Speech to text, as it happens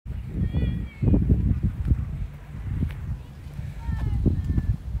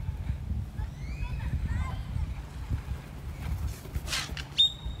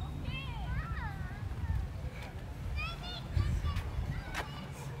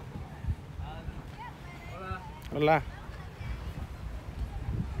Hola.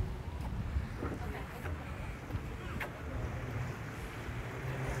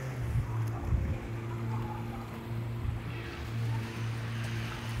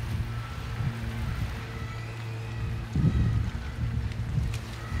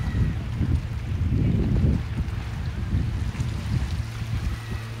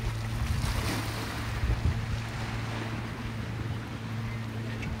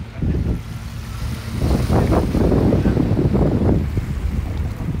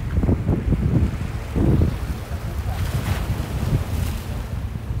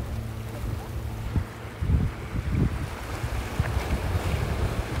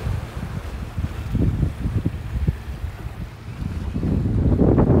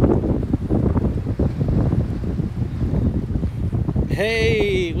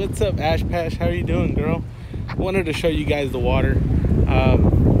 Hey, what's up, Ash Pash? How are you doing, girl? Wanted to show you guys the water.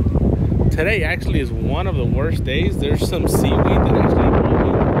 Today actually is one of the worst days. There's some seaweed that actually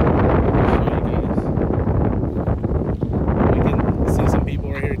moving. I'll show you guys. We can see some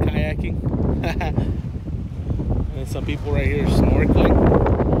people right here kayaking. And some people right here snorkeling.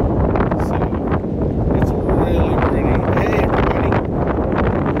 So it's really pretty. Hey, everybody.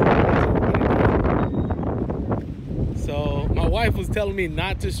 So my wife was telling me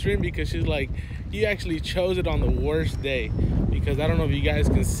not to stream because she's like, you actually chose it on the worst day, because I don't know if you guys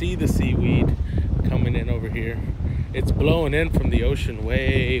can see the seaweed coming in over here. It's blowing in from the ocean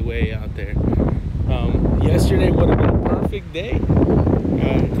way out there. Yesterday would have been a perfect day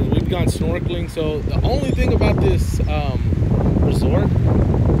because we've gone snorkeling. So the only thing about this resort,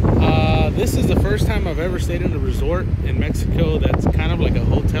 this is the first time I've ever stayed in a resort in Mexico that's kind of like a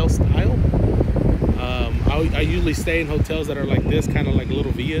hotel style. I usually stay in hotels that are like this, kind of like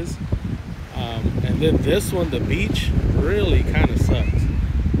little villas. And then this one, the beach, really kind of sucks.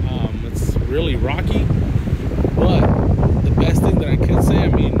 It's really rocky, but the best thing that I could say, I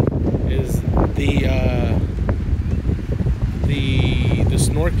mean, is the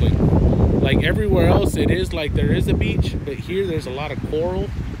snorkeling. Like everywhere else, it is like there is a beach, but here there's a lot of coral,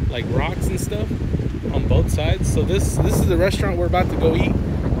 like rocks and stuff on both sides. So this is the restaurant we're about to go eat.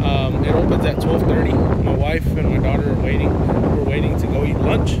 It opens at 12:30. My wife and my daughter are waiting. We're waiting to go eat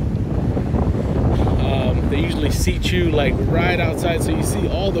lunch. They usually seat you like right outside, so you see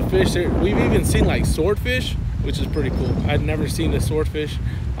all the fish there. We've even seen like swordfish, which is pretty cool. I'd never seen a swordfish.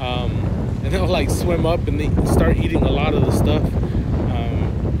 And they'll like swim up and they start eating a lot of the stuff.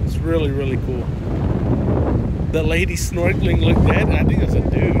 It's really cool. The lady snorkeling looked dead. I think it's a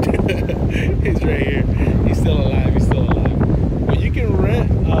dude. He's right here. He's still alive. But you can rent,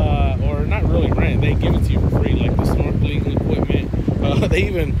 or not really rent, they give it to you for free, like the snorkeling equipment. They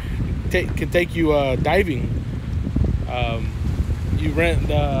even can take you diving. You rent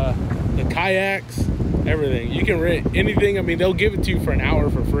the kayaks, everything. You can rent anything. I mean, they'll give it to you for an hour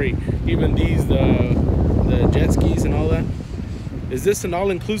for free. Even these, the jet skis and all that. Is this an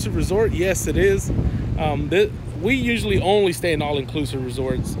all-inclusive resort? Yes, it is. We usually only stay in all-inclusive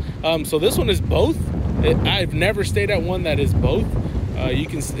resorts. So this one is both. I've never stayed at one that is both.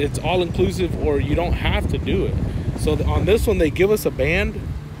 It's all-inclusive, or you don't have to do it. So on this one, they give us a band.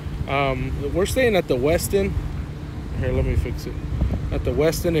 We're staying at the Westin. Here, let me fix it. At the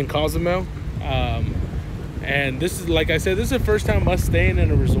Westin in Cozumel. And this is, like I said, this is the first time us staying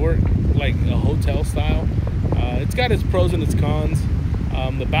in a resort, like a hotel style. It's got its pros and its cons.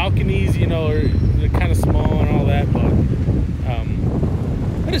 The balconies, you know, they're kind of small and all that, but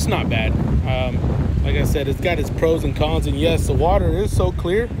it's not bad. Like I said, it's got its pros and cons, and yes, the water is so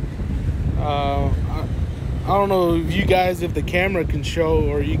clear. I don't know if you guys, if the camera can show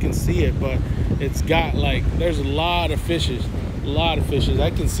or you can see it, but it's got like, there's a lot of fishes.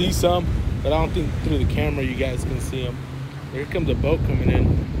 I can see some, but I don't think through the camera you guys can see them. Here comes a boat coming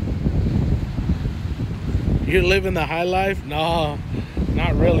in. You're living the high life? No,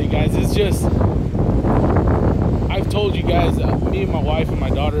 not really, guys. It's just, I've told you guys, me and my wife and my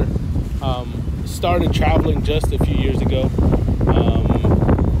daughter started traveling just a few years ago.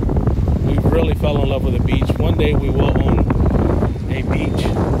 We really fell in love with the beach. One day we will own a beach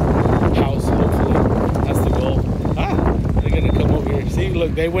house, hopefully. That's the goal. They're gonna come over here. See,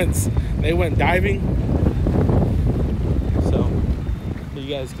 look, they went diving. So you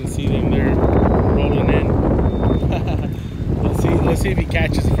guys can see them there rolling in. Let's see if he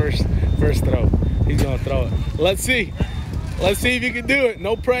catches first throw. He's gonna throw it. Let's see if you can do it.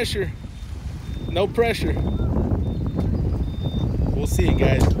 No pressure. We'll see,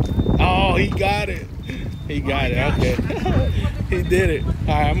 guys. Oh, he got it. Okay. He did it. All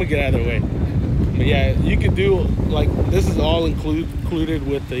right, I'm gonna get out of the way. But yeah, you could do, like, this is all included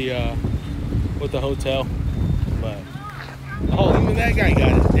with the hotel. But oh, even that guy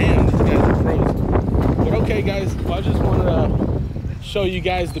got it. Damn, these guys are pros. But okay, guys, well, I just wanted to show you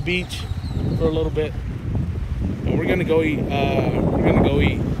guys the beach for a little bit, and we're gonna go eat. We're gonna go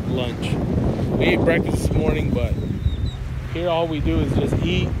eat lunch. We ate breakfast this morning, but here all we do is just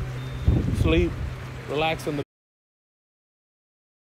eat, sleep, relax on the